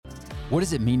What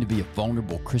does it mean to be a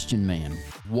vulnerable Christian man?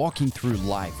 Walking through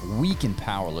life weak and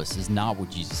powerless is not what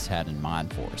Jesus had in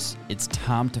mind for us. It's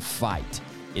time to fight.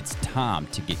 It's time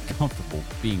to get comfortable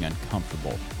being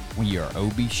uncomfortable. We are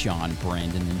Obi, Sean,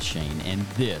 Brandon, and Shane, and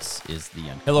this is the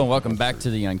Hello, and welcome back to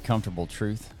the Uncomfortable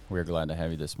Truth. We're glad to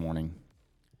have you this morning.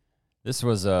 This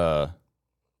was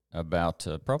about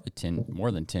probably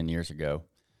more than 10 years ago.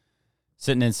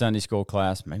 Sitting in Sunday school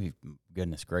class, maybe,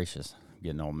 goodness gracious,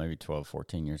 getting old, maybe 12,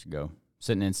 14 years ago.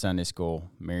 Sitting in Sunday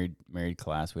school, married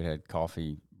class, we had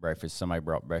coffee, breakfast. Somebody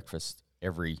brought breakfast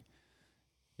if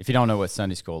you don't know what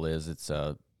Sunday school is, it's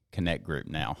a connect group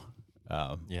now.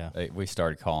 We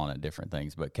started calling it different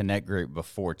things, but connect group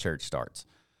before church starts,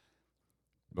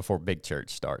 before big church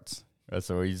starts. That's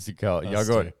what we used to call it.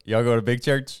 Y'all go to big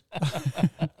church?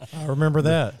 I remember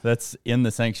that. That's in the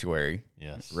sanctuary.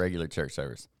 Yes. Regular church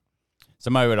service.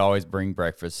 Somebody would always bring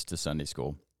breakfast to Sunday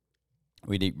school.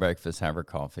 We'd eat breakfast, have our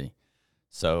coffee.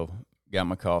 So got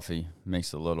my coffee,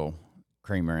 mixed a little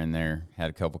creamer in there, had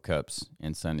a couple cups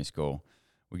in Sunday school.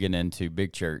 We get into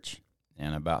big church,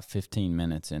 and about 15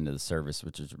 minutes into the service,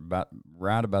 which is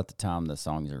right about the time the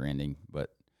songs are ending,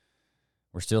 but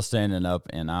we're still standing up,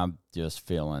 and I'm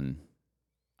feeling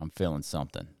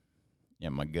something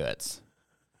in my guts.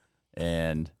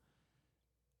 And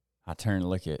I turn to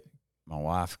look at my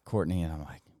wife, Courtney, and I'm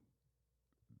like,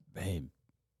 babe,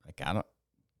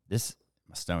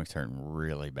 my stomach's hurting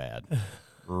really bad.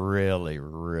 Really,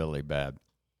 really bad.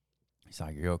 He's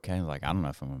like, you okay? I'm like, I don't know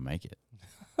if I'm going to make it.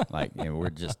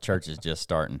 Church is just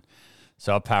starting.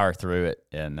 So I power through it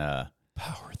and Power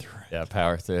through it. Yeah,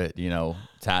 power through it,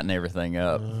 tighten everything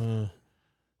up.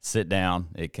 Sit down.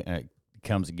 It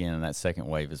comes again, and that second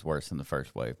wave is worse than the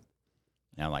first wave.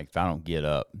 And I'm like, if I don't get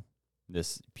up,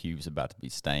 this pew's about to be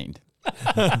stained.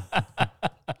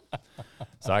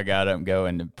 So I got up and go,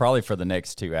 and probably for the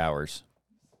next 2 hours,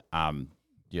 I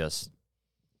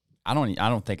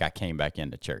don't think I came back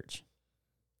into church.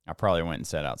 I probably went and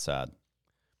sat outside.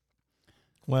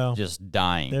 Well, just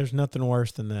dying. There's nothing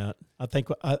worse than that. I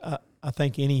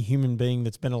think any human being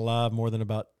that's been alive more than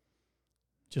about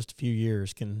just a few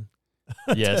years can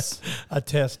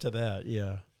attest to that.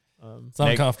 Yeah. It's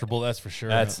uncomfortable, that's for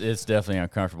sure. It's definitely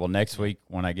uncomfortable. Next week,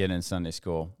 when I get in Sunday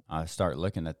school, I start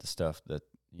looking at the stuff that,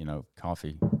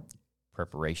 coffee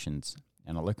preparations,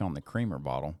 and I look on the creamer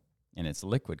bottle, and it's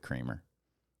liquid creamer,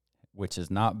 which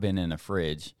has not been in a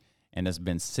fridge and has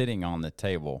been sitting on the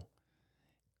table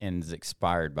and is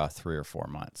expired by 3 or 4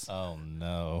 months. Oh,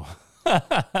 no.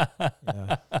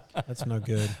 Yeah, that's no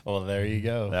good. Well, there you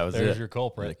go. There's your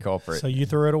culprit. The culprit. So you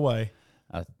threw it away.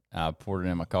 I poured it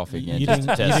in my coffee again. You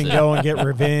didn't go and get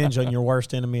revenge on your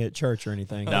worst enemy at church or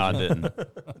anything. No, I didn't.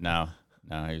 No,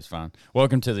 he was fine.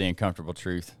 Welcome to the Uncomfortable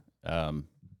Truth.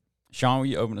 Sean, will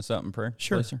you open us up in prayer?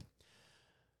 Sure. Please, sir?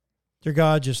 Dear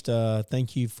God, just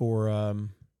thank you for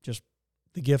just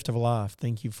the gift of life.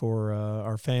 Thank you for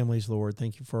our families, Lord.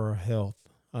 Thank you for our health.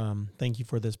 Thank you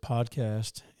for this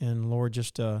podcast. And, Lord,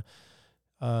 just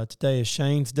today is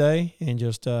Shane's day, and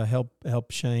just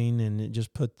help Shane and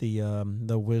just put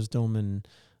the wisdom and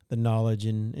the knowledge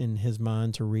in his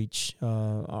mind to reach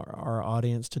our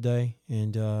audience today.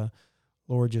 And,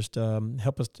 Lord, just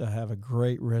help us to have a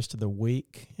great rest of the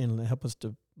week, and help us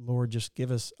to, Lord, just give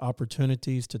us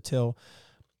opportunities to tell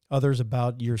others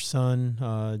about your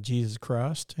Son, Jesus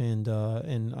Christ, and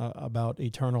about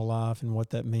eternal life and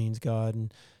what that means, God.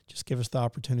 And just give us the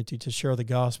opportunity to share the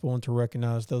gospel and to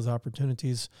recognize those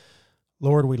opportunities.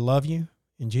 Lord, we love you.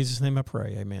 In Jesus' name I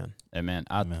pray. Amen. Amen.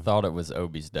 I thought it was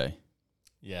Obi's day.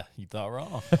 Yeah, you thought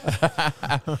wrong.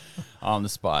 On the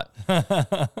spot.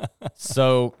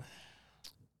 So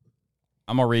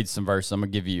I'm going to read some verses. I'm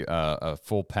going to give you a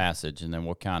full passage, and then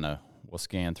we'll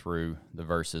scan through the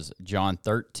verses. John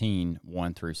 13,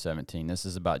 1 through 17. This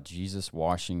is about Jesus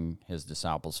washing his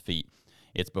disciples' feet.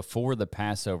 It's before the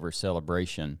Passover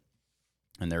celebration,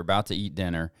 and they're about to eat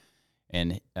dinner,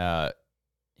 and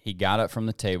he got up from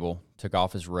the table, took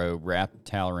off his robe, wrapped a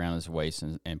towel around his waist,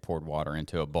 and poured water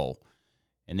into a bowl.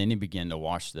 And then he began to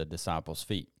wash the disciples'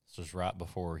 feet. This was right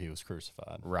before he was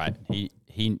crucified. Right.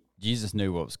 Jesus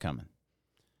knew what was coming.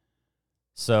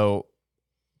 So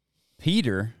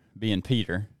Peter, being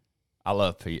Peter, I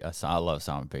love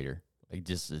Simon Peter. Like,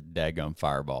 just a daggone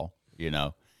fireball,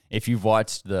 If you've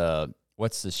watched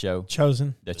what's the show?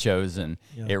 Chosen. The Chosen.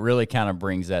 Yeah. It really kind of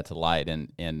brings that to light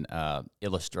and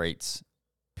illustrates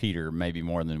Peter maybe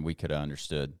more than we could have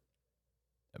understood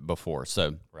before.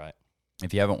 So, right.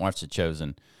 If you haven't watched The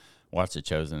Chosen, watch The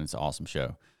Chosen. It's an awesome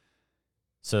show.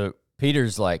 So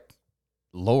Peter's like,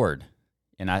 Lord,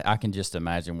 and I can just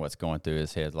imagine what's going through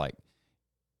his head, like,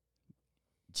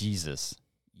 Jesus,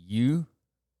 you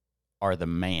are the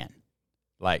man.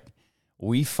 Like,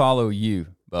 we follow you,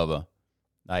 Bubba.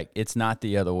 Like, it's not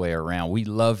the other way around. We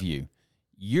love you.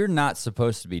 You're not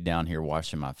supposed to be down here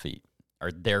washing my feet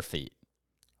or their feet.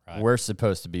 Right. We're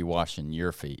supposed to be washing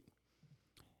your feet.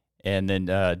 And then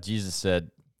Jesus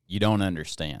said, you don't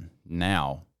understand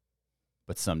now,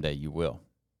 but someday you will.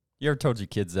 You ever told your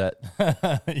kids that?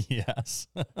 Yes.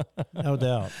 No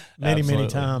doubt. Many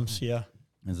times, yeah.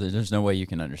 There's no way you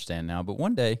can understand now, but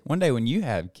one day when you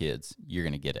have kids, you're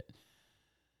going to get it.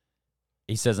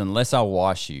 He says, unless I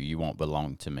wash you, you won't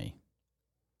belong to me.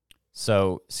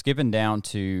 So skipping down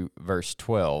to verse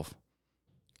 12,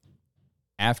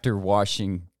 after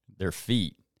washing their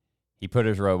feet, he put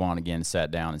his robe on again,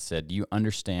 sat down, and said, do you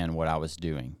understand what I was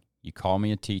doing? You call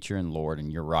me a teacher and Lord,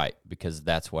 and you're right, because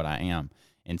that's what I am.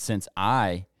 And since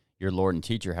I, your Lord and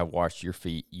teacher, have washed your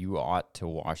feet, you ought to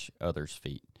wash others'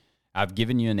 feet. I've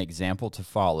given you an example to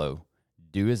follow.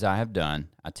 Do as I have done.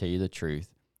 I tell you the truth.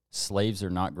 Slaves are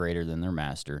not greater than their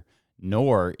master,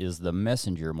 nor is the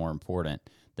messenger more important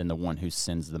than the one who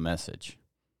sends the message.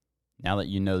 Now that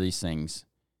you know these things,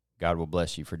 God will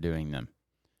bless you for doing them.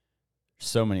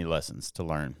 So many lessons to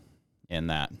learn in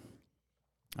that.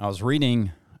 I was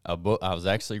reading a book. I was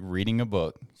actually reading a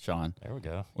book, Sean. There we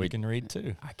go. We can read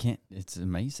too. I can't. It's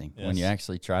amazing. Yes. When you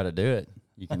actually try to do it,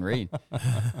 you can read.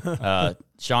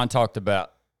 Sean talked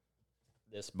about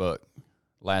this book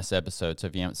last episode. So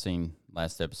if you haven't seen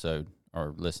last episode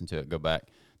or listened to it, go back.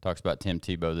 Talks about Tim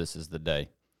Tebow, This Is the Day,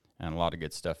 and a lot of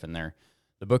good stuff in there.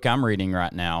 The book I'm reading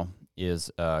right now is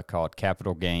called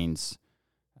Capital Gains.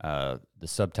 The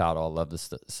subtitle, I love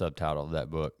the subtitle of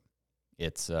that book.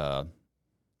 It's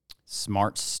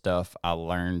smart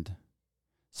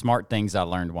things I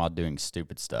learned while doing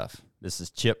stupid stuff. This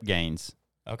is Chip Gaines.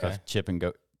 Okay. Chip and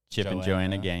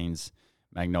Joanna Gaines,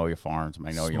 Magnolia Farms,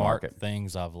 Magnolia Market. Smart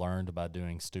things I've learned by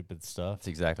doing stupid stuff. That's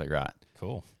exactly right.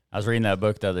 Cool. I was reading that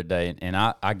book the other day, and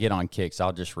I get on kicks.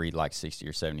 I'll just read like 60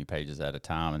 or 70 pages at a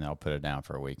time, and then I'll put it down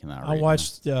for a week. And then I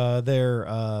watched their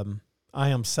I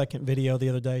Am Second video the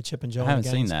other day, Chip and Joanna Gaines. I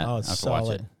haven't seen that. Oh, it's I have to solid.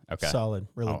 watch it. Okay. Solid.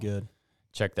 Really good.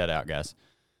 Check that out, guys.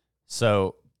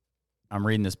 So I'm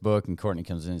reading this book, and Courtney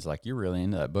comes in. He's like, "You're really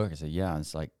into that book?" I said, "Yeah." And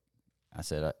it's like, I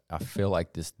said, I feel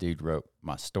like this dude wrote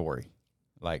my story.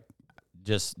 Like,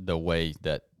 just the way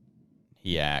that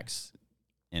he acts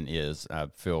and is, I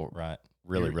feel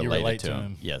really related to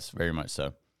him. Yes, very much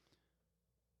so.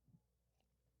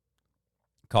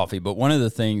 Coffee. But one of the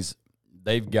things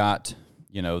they've got,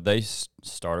 they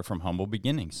started from humble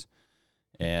beginnings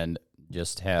and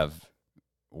just have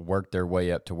worked their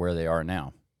way up to where they are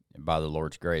now by the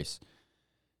Lord's grace.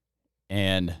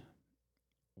 And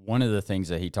one of the things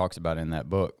that he talks about in that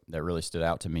book that really stood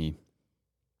out to me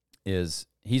is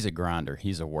he's a grinder.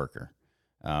 He's a worker.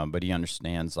 But he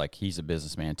understands, like, he's a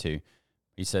businessman too.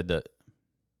 He said that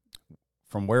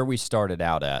from where we started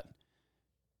out at,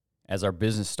 as our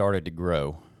business started to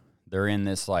grow, they're in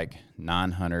this like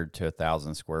 900 to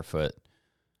 1,000 square foot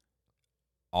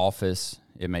office.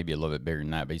 It may be a little bit bigger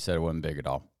than that, but he said it wasn't big at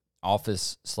all.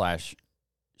 Office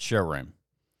 / showroom.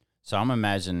 So I'm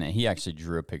imagining that he actually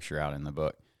drew a picture out in the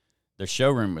book. The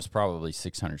showroom was probably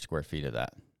 600 square feet of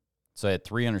that. So they had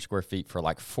 300 square feet for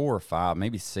like 4 or 5,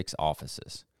 maybe 6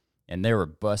 offices. And they were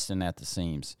busting at the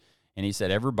seams. And he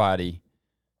said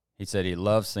he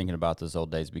loves thinking about those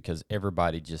old days because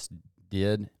everybody just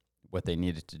did what they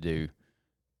needed to do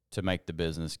to make the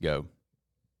business go.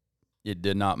 It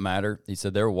did not matter. He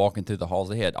said they were walking through the halls.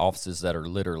 They had offices that are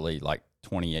literally like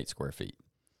 28 square feet.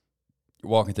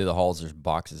 You're walking through the halls, there's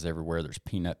boxes everywhere. There's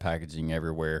peanut packaging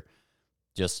everywhere.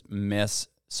 Just mess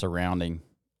surrounding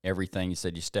everything. He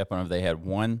said you step on it. At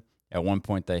one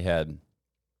point they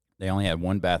only had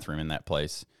one bathroom in that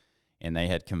place, and they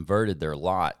had converted their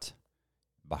lot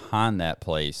behind that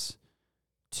place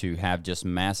to have just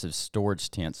massive storage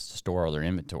tents to store all their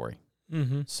inventory.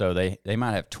 Mm-hmm. So they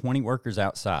might have 20 workers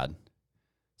outside,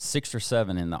 6 or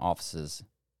 7 in the offices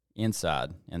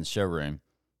inside in the showroom,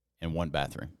 and one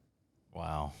bathroom.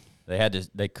 Wow.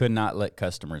 They could not let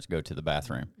customers go to the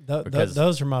bathroom.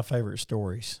 Those are my favorite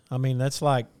stories. I mean, that's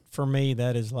like, for me,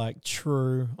 that is like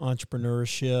true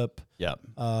entrepreneurship.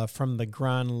 Yep. From the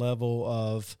grind level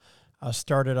of, I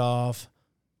started off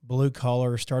blue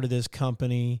collar, started this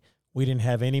company. We didn't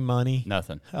have any money.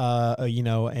 Nothing.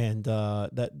 And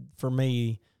that for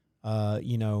me,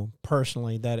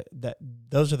 personally, that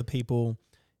those are the people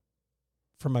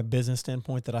from a business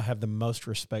standpoint that I have the most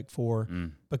respect for,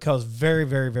 because very,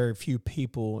 very, very few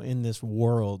people in this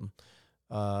world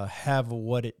have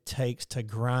what it takes to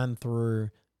grind through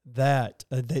that.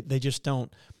 They just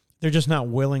don't. They're just not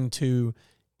willing to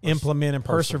implement and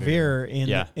persevere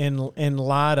in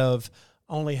light of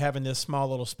only having this small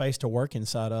little space to work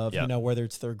inside of, Yep. whether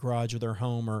it's their garage or their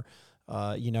home or,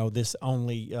 this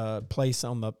only place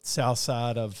on the south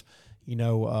side of,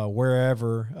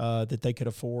 wherever that they could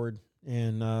afford.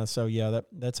 And that's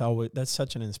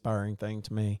such an inspiring thing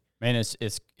to me. Man,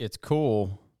 it's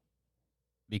cool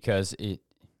because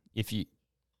if you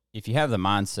have the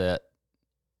mindset,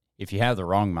 if you have the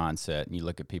wrong mindset and you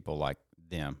look at people like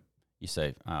them, you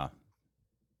say,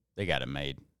 they got it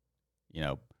made,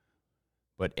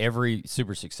 But every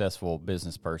super successful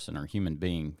business person or human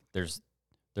being, there's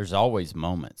always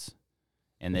moments,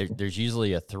 and there's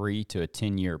usually a 3 to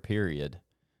 10 year period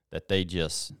that they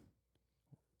just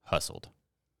hustled.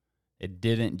 It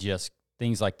didn't just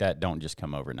things like that don't just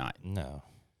come overnight. No.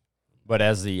 But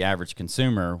as the average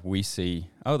consumer, we see,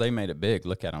 oh, they made it big.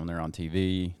 Look at them; they're on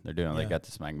TV. They're doing. They got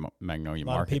this Magnolia A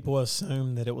lot Market. of people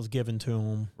assume that it was given to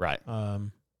them. Right.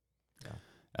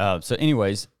 So,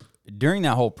 anyways, during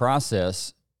that whole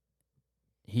process,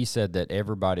 he said that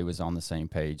everybody was on the same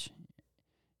page.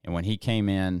 And when he came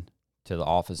in to the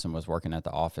office and was working at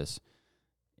the office,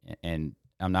 and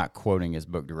I'm not quoting his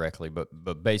book directly,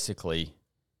 but basically,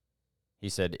 he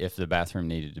said if the bathroom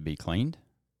needed to be cleaned,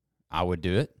 I would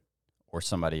do it, or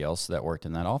somebody else that worked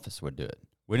in that office would do it.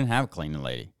 We didn't have a cleaning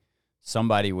lady.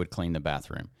 Somebody would clean the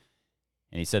bathroom.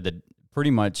 And he said that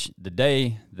pretty much the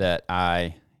day that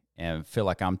I feel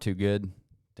like I'm too good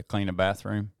to clean a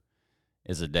bathroom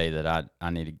is a day that I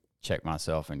need to check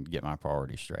myself and get my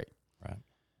priorities straight. Right.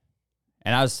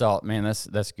 And I just thought, man,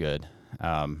 that's good.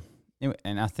 And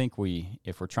I think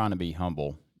if we're trying to be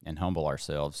humble and humble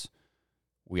ourselves,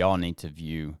 we all need to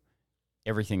view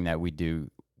everything that we do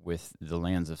with the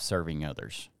lens of serving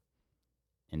others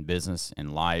in business,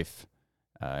 in life,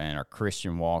 in our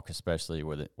Christian walk, especially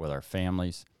with our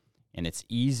families. And it's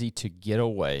easy to get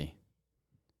away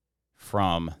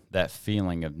from that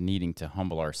feeling of needing to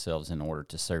humble ourselves in order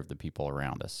to serve the people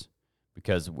around us.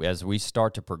 Because as we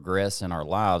start to progress in our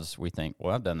lives, we think,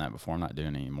 well, I've done that before, I'm not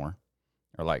doing it anymore.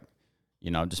 Or like,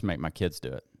 just make my kids do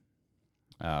it.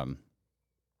 And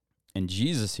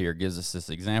Jesus here gives us this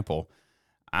example.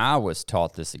 I was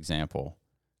taught this example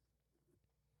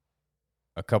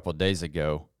a couple of days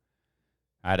ago.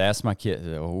 I'd asked my kids,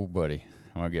 oh, buddy,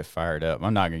 I'm going to get fired up.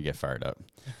 I'm not going to get fired up.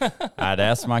 I'd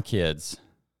asked my kids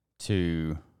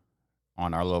on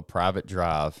our little private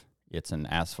drive, it's an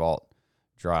asphalt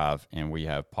drive, and we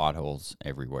have potholes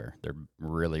everywhere. They're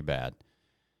really bad.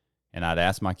 And I'd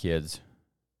ask my kids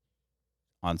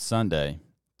on Sunday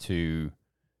to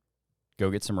go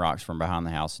get some rocks from behind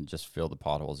the house and just fill the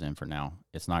potholes in for now.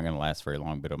 It's not going to last very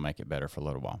long, but it'll make it better for a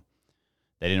little while.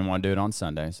 They didn't want to do it on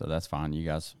Sunday, so that's fine. You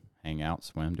guys hang out,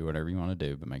 swim, do whatever you want to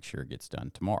do, but make sure it gets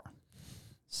done tomorrow.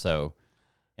 So,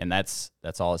 and that's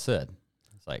all it said.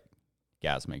 It's like,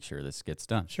 guys, make sure this gets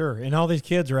done. Sure. And all these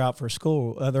kids are out for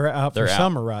school. They're out for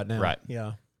summer right now. Right.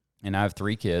 Yeah. And I have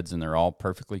 3 kids, and they're all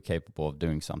perfectly capable of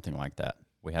doing something like that.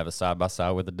 We have a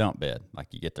side-by-side with a dump bed. Like,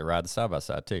 you get to ride the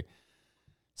side-by-side, too.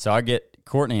 So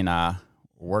Courtney and I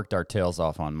worked our tails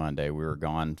off on Monday. We were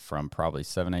gone from probably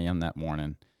 7 a.m. that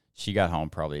morning. She got home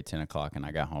probably at 10 o'clock, and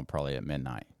I got home probably at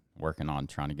midnight, working on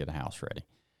trying to get a house ready.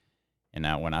 And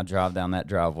now when I drive down that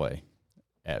driveway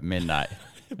at midnight,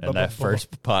 and that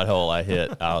first pothole I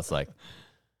hit, I was like,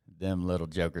 them little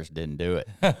jokers didn't do it.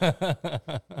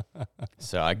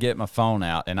 So I get my phone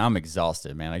out, and I'm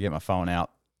exhausted, man. I get my phone out,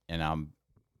 and I'm,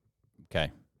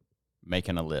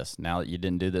 making a list. Now that you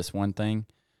didn't do this one thing,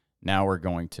 now we're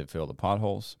going to fill the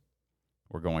potholes.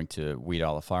 We're going to weed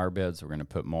all the flower beds. We're going to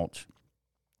put mulch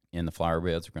in the flower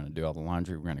beds. We're going to do all the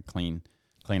laundry. We're going to clean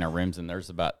our rooms, and there's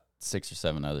about 6 or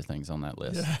 7 other things on that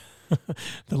list. Yeah.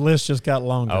 The list just got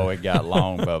longer. Oh, it got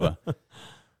long, Bubba.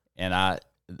 And I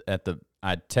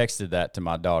texted that to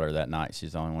my daughter that night.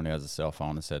 She's the only one who has a cell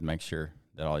phone, and said, make sure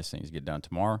that all these things get done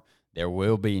tomorrow. There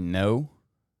will be no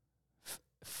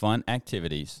fun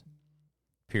activities,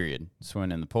 period.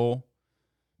 Swimming in the pool.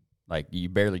 Like, you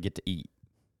barely get to eat.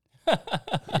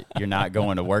 You're not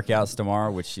going to workouts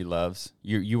tomorrow, which she loves.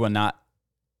 You will not,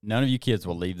 none of you kids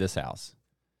will leave this house.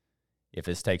 If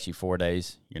it takes you 4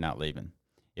 days, you're not leaving.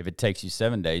 If it takes you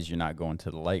 7 days, you're not going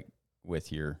to the lake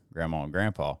with your grandma and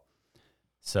grandpa.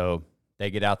 So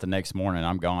they get out the next morning.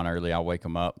 I'm gone early. I wake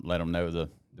them up, let them know the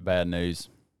bad news.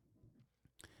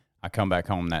 I come back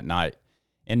home that night.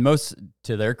 And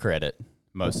to their credit,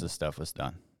 most of the stuff was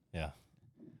done. Yeah.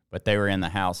 But they were in the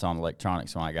house on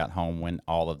electronics when I got home when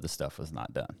all of the stuff was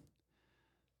not done.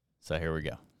 So here we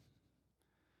go.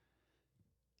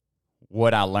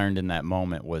 What I learned in that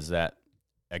moment was that,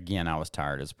 again, I was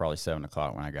tired. It was probably 7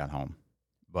 o'clock when I got home.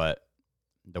 But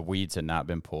the weeds had not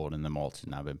been pulled and the mulch had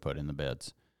not been put in the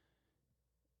beds.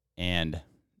 And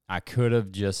I could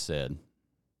have just said,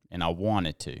 and I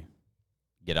wanted to,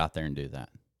 get out there and do that.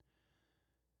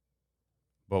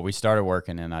 But we started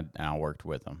working, and I worked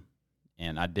with them.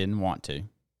 And I didn't want to,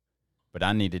 but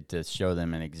I needed to show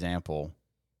them an example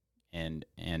and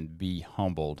be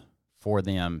humbled for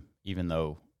them, even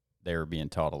though they were being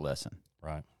taught a lesson.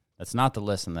 Right. That's not the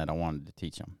lesson that I wanted to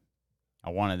teach them.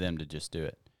 I wanted them to just do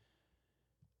it.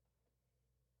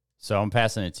 So I'm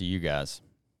passing it to you guys.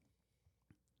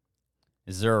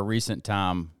 Is there a recent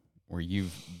time where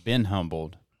you've been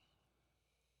humbled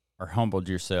or humbled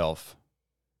yourself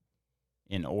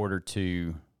in order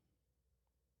to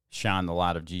shine the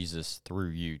light of Jesus through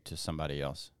you to somebody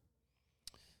else?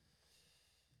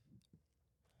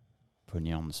 Putting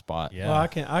you on the spot. Yeah. Well,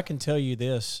 I can tell you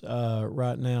this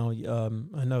right now.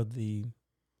 I know the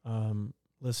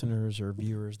listeners or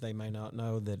viewers, they may not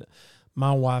know that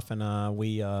my wife and I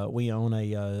we own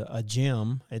a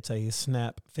gym. It's a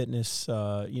Snap Fitness,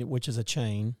 which is a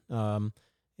chain, and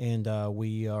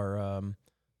we are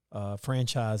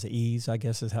franchisees, I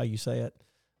guess is how you say it,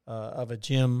 of a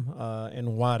gym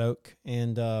in White Oak.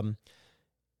 And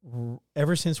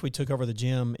ever since we took over the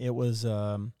gym, it was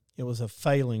a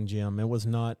failing gym. It was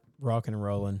not rocking and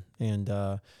rolling, and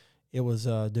it was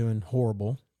doing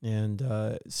horrible.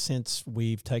 And since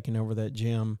we've taken over that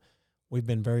gym, we've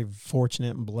been very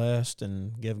fortunate and blessed,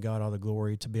 and give God all the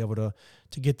glory to be able to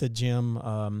get the gym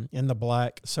in the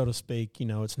black, so to speak.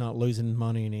 It's not losing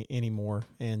money anymore,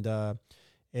 and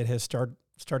it has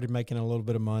started making a little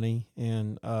bit of money.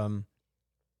 And the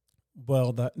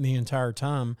entire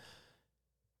time,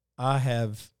 I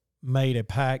have made a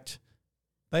pact.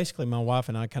 Basically, my wife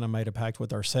and I kind of made a pact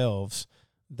with ourselves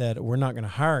that we're not going to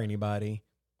hire anybody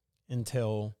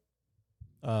until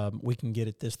we can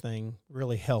get this thing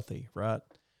really healthy, right?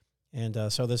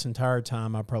 And so this entire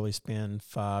time, I probably spend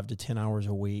 5 to 10 hours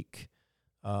a week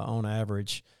on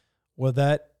average. Well,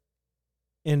 that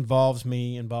involves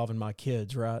me involving my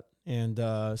kids, right? And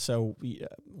it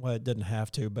doesn't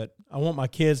have to, but I want my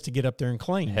kids to get up there and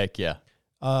clean. Heck yeah.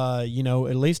 At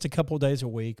least a couple of days a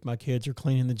week, my kids are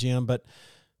cleaning the gym, but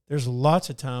there's lots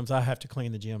of times I have to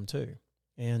clean the gym too.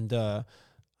 And I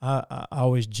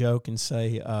always joke and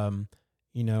say, a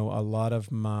lot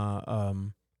of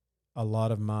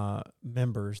my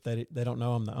members, they don't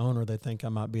know I'm the owner. They think I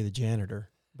might be the janitor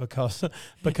because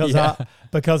Yeah.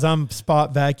 I'm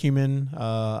spot vacuuming.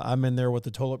 I'm in there with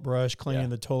the toilet brush, cleaning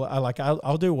the toilet.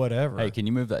 I'll do whatever. Hey, can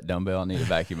you move that dumbbell? I need a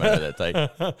vacuum out of that thing.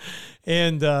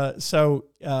 And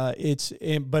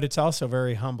but it's also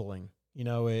very humbling.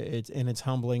 It's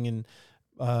humbling. And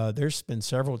there's been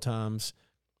several times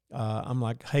I'm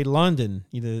like, hey, London,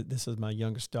 this is my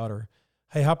youngest daughter.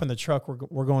 Hey, hop in the truck.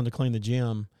 We're going to clean the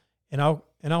gym, and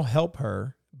I'll help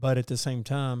her. But at the same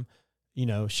time,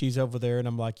 she's over there, and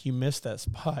I'm like, you missed that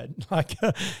spot.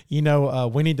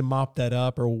 We need to mop that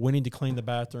up, or we need to clean the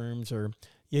bathrooms, or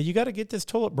you got to get this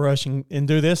toilet brush and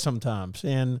do this sometimes.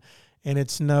 And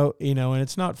it's and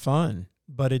it's not fun,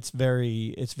 but it's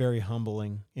very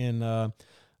humbling. And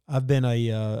I've been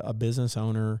a business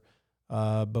owner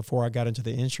before I got into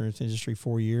the insurance industry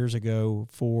 4 years ago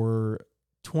for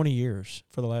 20 years.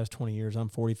 For the last 20 years, I'm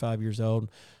 45 years old.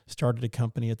 Started a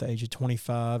company at the age of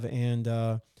 25, and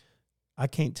I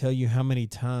can't tell you how many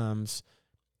times,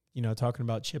 talking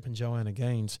about Chip and Joanna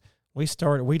Gaines, we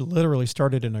literally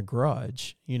started in a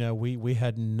garage. We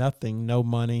had nothing, no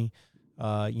money.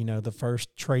 The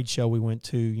first trade show we went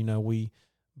to, we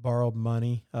borrowed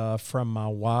money from my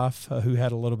wife, who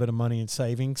had a little bit of money in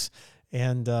savings.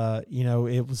 And,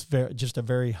 it was just a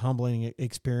very humbling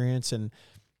experience. And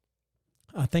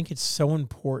I think it's so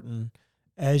important,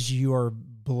 as you are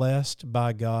blessed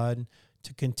by God,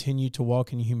 to continue to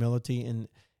walk in humility,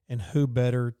 and who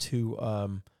better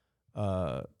to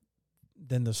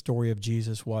than the story of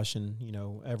Jesus washing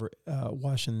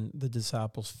the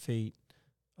disciples' feet.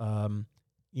 To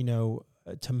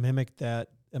mimic that.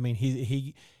 I mean,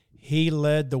 he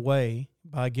led the way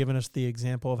by giving us the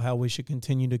example of how we should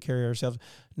continue to carry ourselves,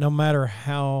 no matter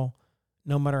how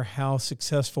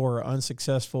successful or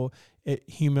unsuccessful.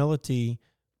 Humility,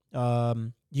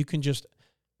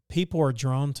 people are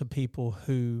drawn to people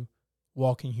who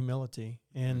walk in humility,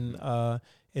 and I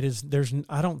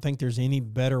don't think there's any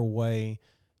better way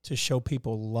to show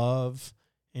people love,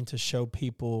 and to show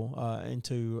people and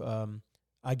to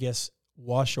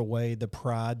wash away the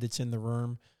pride that's in the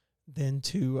room, than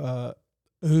to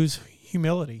ooze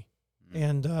humility.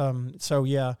 And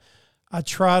I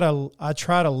try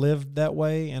to live that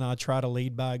way, and I try to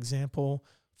lead by example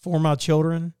for my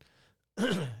children.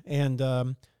 And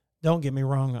don't get me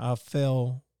wrong, I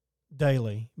fail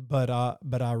daily, but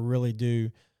I really do.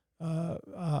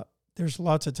 There's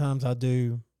lots of times I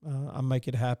do I make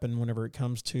it happen whenever it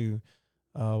comes to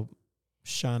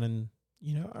shining,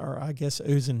 or I guess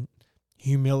oozing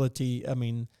humility. I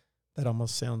mean, that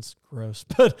almost sounds gross,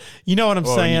 but you know what I'm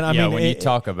saying? When you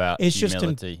talk about it's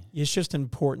humility. It's just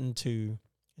important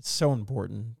it's so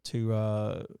important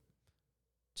to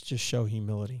just show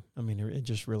humility. I mean, it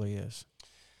just really is.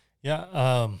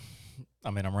 Yeah. I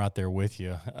mean, I'm right there with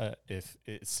you. If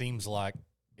it seems like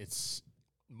it's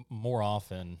more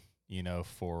often, and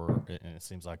it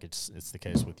seems like it's the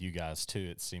case with you guys too.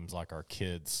 It seems like our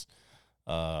kids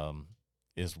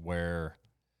is where,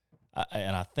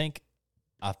 I think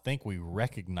we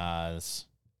recognize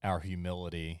our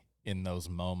humility in those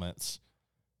moments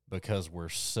because we're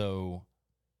so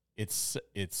it's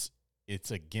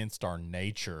against our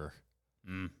nature.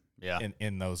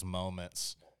 In those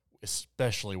moments,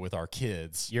 especially with our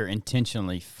kids. You're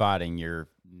intentionally fighting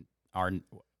our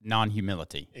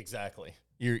non-humility. Exactly.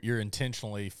 You're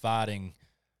intentionally fighting,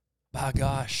 by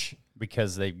gosh.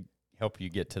 Because they help you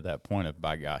get to that point of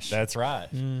by gosh. That's right.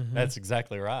 Mm-hmm. That's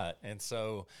exactly right. And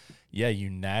so, yeah, you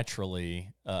naturally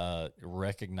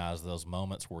recognize those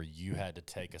moments where you had to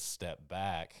take a step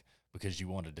back because you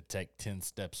wanted to take 10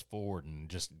 steps forward and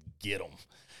just get them,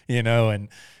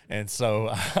 and so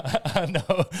I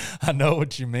know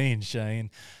what you mean, Shane.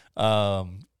 I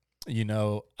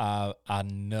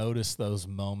noticed those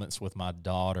moments with my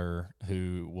daughter,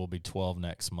 who will be 12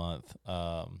 next month,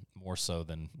 more so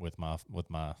than with my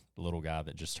little guy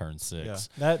that just turned 6.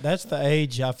 Yeah. That's the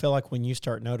age I feel like when you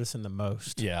start noticing the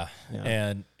most. Yeah.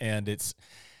 And it's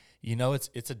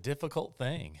it's a difficult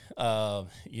thing.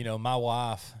 My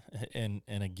wife, and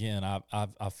again,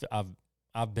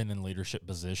 I've been in leadership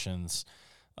positions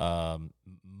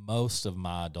most of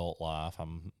my adult life.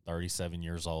 I'm 37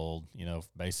 years old.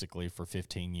 Basically for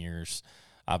 15 years,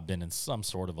 I've been in some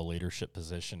sort of a leadership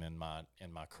position in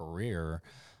my career,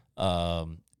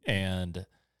 and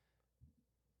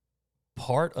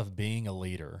part of being a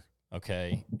leader,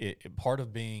 part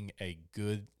of being a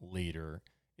good leader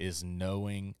is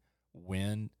knowing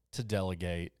when to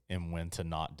delegate and when to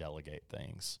not delegate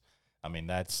things. I mean,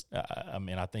 I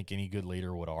think any good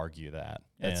leader would argue that.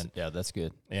 That's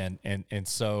good. And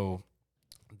so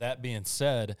that being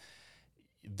said,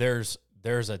 there's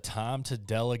a time to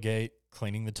delegate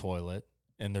cleaning the toilet,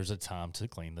 and there's a time to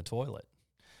clean the toilet.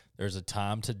 There's a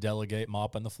time to delegate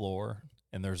mopping the floor,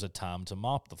 and there's a time to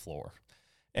mop the floor.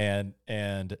 And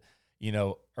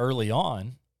early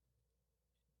on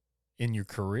in your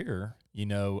career,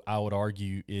 I would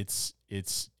argue it's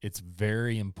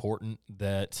very important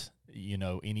that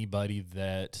anybody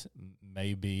that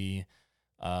may be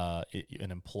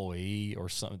an employee or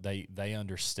something, they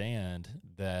understand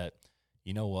that,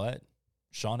 what,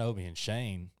 Sean, Obie, and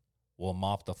Shane will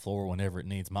mop the floor whenever it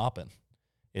needs mopping.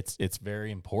 It's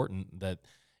very important that,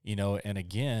 and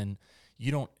again,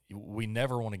 we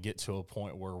never want to get to a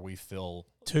point where we feel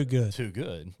too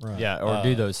good. Right. Yeah. Or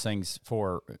do those things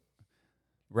for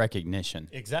recognition.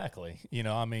 Exactly.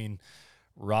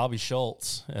 Robbie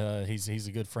Schultz, he's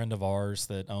a good friend of ours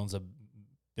that owns a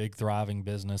big thriving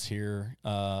business here,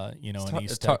 in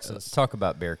East Texas. Talk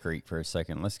about Bear Creek for a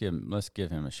second. Let's give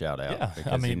him a shout out. Yeah,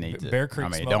 because he needs Bear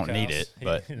Creek. I don't need it,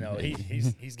 but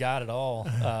he's got it all.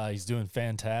 He's doing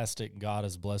fantastic. God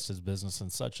has blessed his business in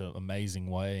such an amazing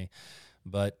way.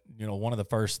 But one of the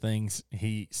first things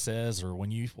he says, or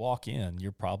when you walk in,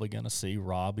 you're probably going to see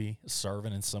Robbie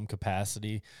serving in some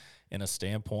capacity, in a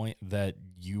standpoint that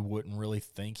you wouldn't really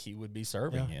think he would be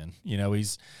serving in.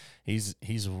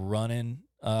 He's running.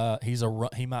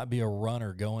 He might be a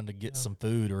runner going to get some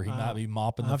food, or he might be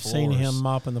mopping the floors. I've seen him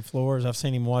mopping the floors. I've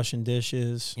seen him washing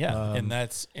dishes. Yeah, and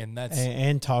that's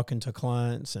talking to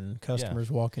clients and customers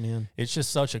walking in. It's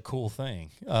just such a cool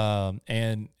thing.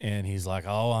 And he's like,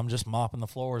 "Oh, I'm just mopping the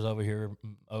floors over here,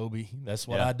 Obie. That's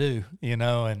what I do."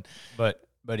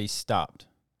 But he stopped,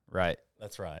 right?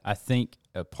 That's right. I think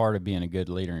a part of being a good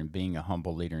leader and being a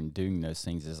humble leader and doing those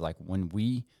things is like when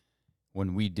we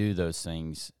do those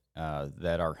things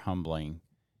that are humbling,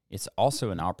 it's also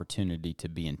an opportunity to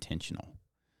be intentional,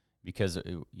 because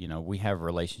we have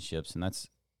relationships, and that's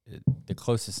the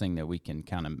closest thing that we can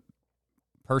kind of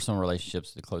personal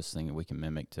relationships, the closest thing that we can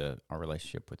mimic to our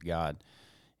relationship with God.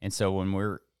 And so when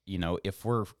we're if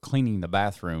we're cleaning the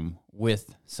bathroom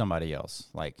with somebody else,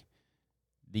 like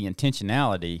the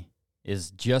intentionality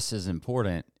is just as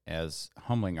important as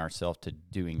humbling ourselves to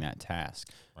doing that task.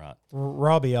 Right.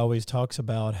 Robbie always talks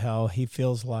about how he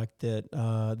feels like that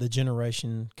the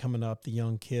generation coming up, the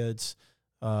young kids,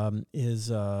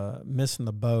 is missing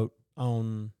the boat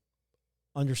on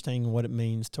understanding what it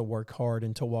means to work hard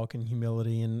and to walk in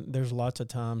humility. And there's lots of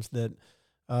times that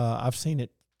I've seen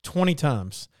it 20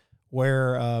 times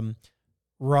where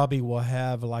Robbie will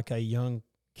have like a young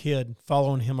kid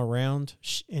following him around,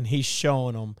 and he's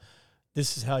showing them,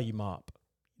 this is how you mop.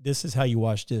 This is how you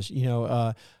wash dish.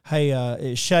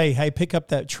 Hey, Shay, hey, pick up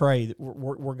that tray.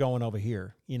 We're going over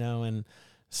here, and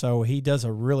so he does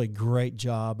a really great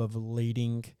job of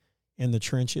leading in the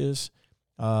trenches.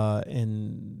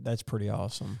 And that's pretty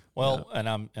awesome. Well, and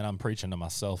I'm preaching to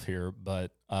myself here,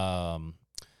 but I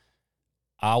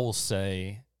will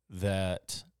say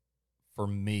that for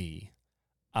me,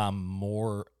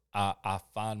 I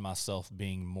find myself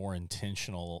being more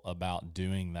intentional about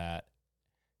doing that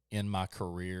in my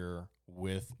career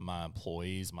with my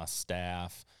employees, my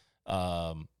staff,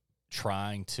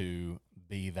 trying to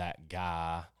be that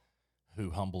guy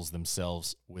who humbles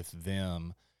themselves with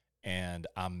them. And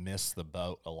I miss the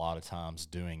boat a lot of times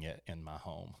doing it in my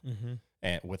home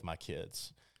and with my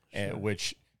kids,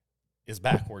 which is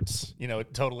backwards,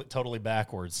 totally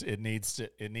backwards. I need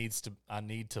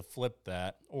to flip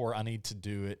that, or I need to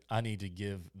do it. I need to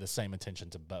give the same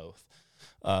attention to both,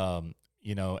 and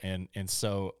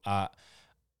so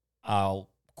I'm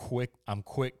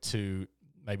quick to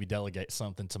maybe delegate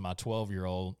something to my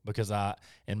 12-year-old because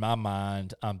in my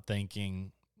mind, I'm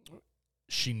thinking,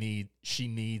 she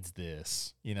needs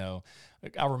this,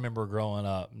 Like I remember growing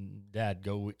up, Dad,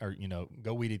 go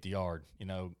weed eat the yard,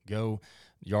 go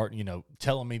yard,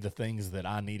 telling me the things that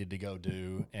I needed to go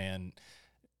do. And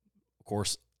of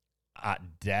course,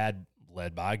 Dad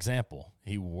led by example.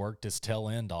 He worked his tail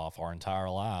end off our entire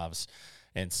lives.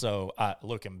 And so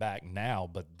looking back now,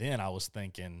 but then I was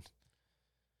thinking,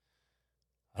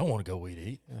 I don't want to go weed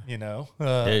eat,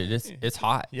 Dude, it's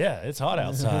hot. Yeah, it's hot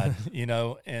outside,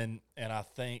 and I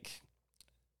think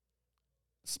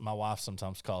my wife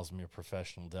sometimes calls me a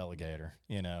professional delegator,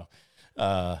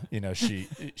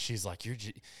 she's like, you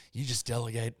just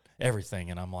delegate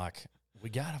everything. And I'm like, we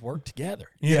got to work together,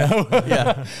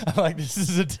 Yeah. I'm like, this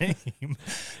is a team.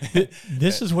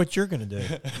 This is what you're going to do.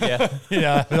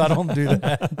 Yeah, I don't do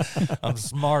that. I'm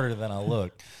smarter than I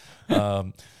look.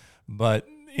 But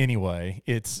anyway,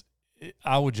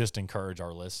 I would just encourage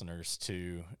our listeners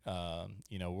to,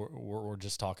 we're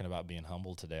just talking about being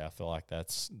humble today. I feel like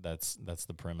that's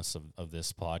the premise of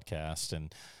this podcast.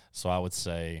 And so I would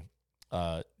say,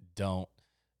 don't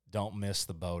miss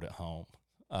the boat at home.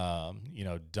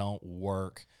 Don't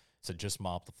work to just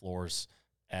mop the floors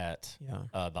at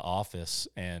the office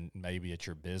and maybe at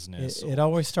your business. It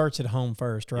always starts at home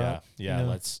first, right? Yeah.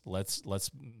 Let's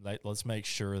make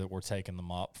sure that we're taking the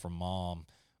mop from mom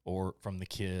or from the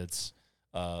kids,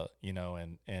 and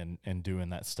doing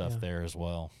that stuff there as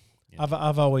well.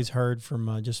 I've always heard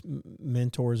from just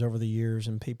mentors over the years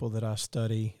and people that I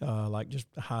study, like just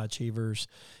high achievers.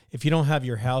 If you don't have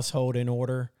your household in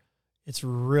order, it's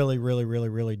really, really, really,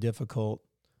 really difficult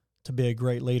to be a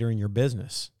great leader in your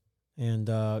business. And,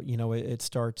 it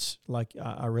starts, like,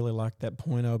 I really like that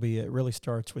point, Obi. It really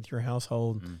starts with your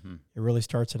household. Mm-hmm. It really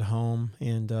starts at home.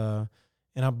 And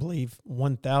I believe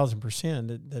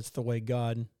 1,000% that's the way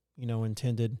God,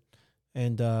 intended.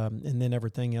 And then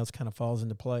everything else kind of falls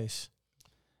into place.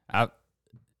 A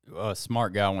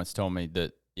smart guy once told me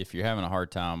that if you're having a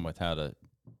hard time with how to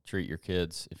treat your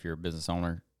kids, if you're a business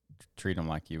owner, treat them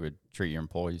like you would treat your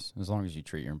employees, as long as you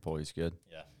treat your employees good.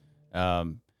 Yeah.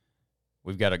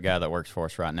 We've got a guy that works for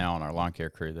us right now on our lawn care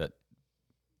crew that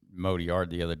mowed a yard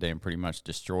the other day and pretty much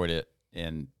destroyed it.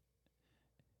 And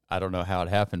I don't know how it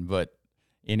happened, but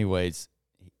anyways,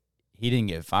 he didn't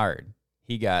get fired.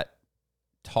 He got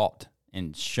taught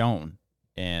and shown,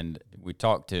 and we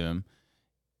talked to him.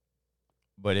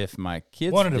 But if my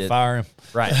kids wanted to fire him,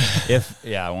 right?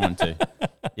 I wanted to.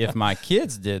 If my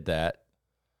kids did that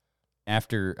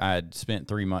after I'd spent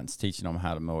 3 months teaching them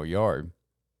how to mow a yard,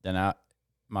 then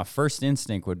my first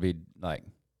instinct would be like,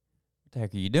 "What the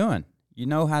heck are you doing? You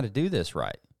know how to do this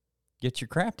right? Get your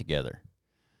crap together."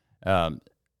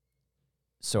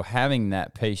 So having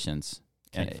that patience,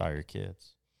 can't fire your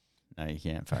kids. No, you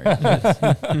can't fire your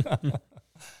kids.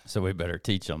 So we better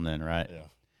teach them then, right? Yeah.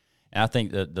 And I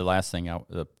think that the last thing,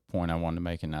 the point I wanted to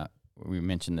make, and we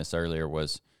mentioned this earlier,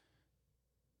 was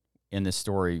in this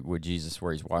story with Jesus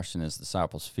where he's washing his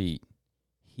disciples' feet,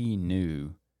 he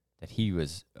knew that he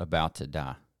was about to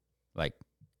die, like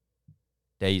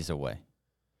days away.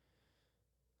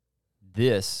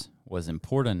 This was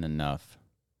important enough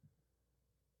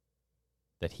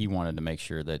that he wanted to make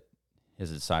sure that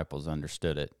his disciples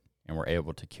understood it and were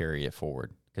able to carry it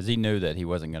forward, because he knew that he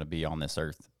wasn't going to be on this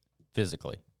earth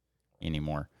physically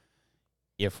anymore.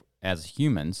 If, as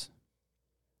humans,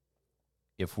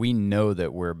 if we know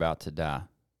that we're about to die,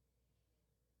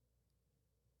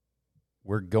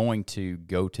 we're going to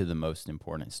go to the most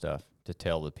important stuff to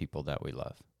tell the people that we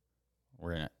love.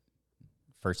 we're in it.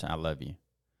 First, I love you.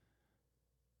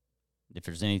 If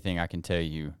there's anything I can tell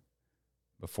you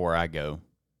before I go,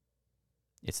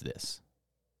 it's this.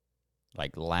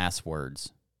 Like last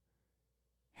words.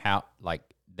 How, like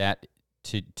that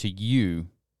to you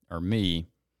or me,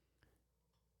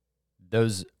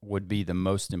 those would be the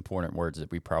most important words that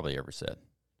we probably ever said.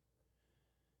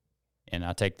 And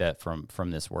I take that from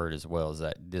this word as well, is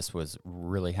that this was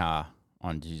really high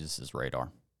on Jesus'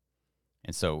 radar.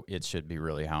 And so it should be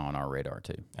really high on our radar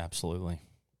too. Absolutely.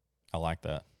 I like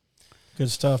that.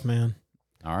 Good stuff, man.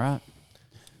 All right.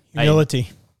 Humility.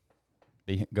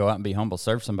 Go out and be humble.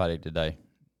 Serve somebody today.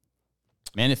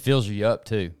 Man, it fills you up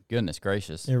too. Goodness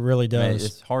gracious. It really does. Man,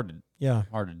 it's hard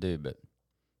to do, but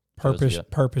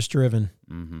purpose driven.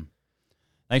 Mm-hmm.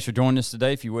 Thanks for joining us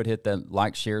today. If you would hit that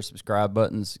like, share, subscribe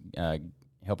buttons,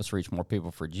 help us reach more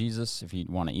people for Jesus. If you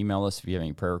want to email us, if you have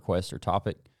any prayer requests or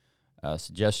topic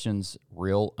suggestions,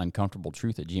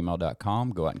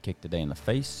 realuncomfortabletruth@gmail.com. Go out and kick today in the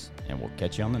face, and we'll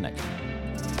catch you on the next one.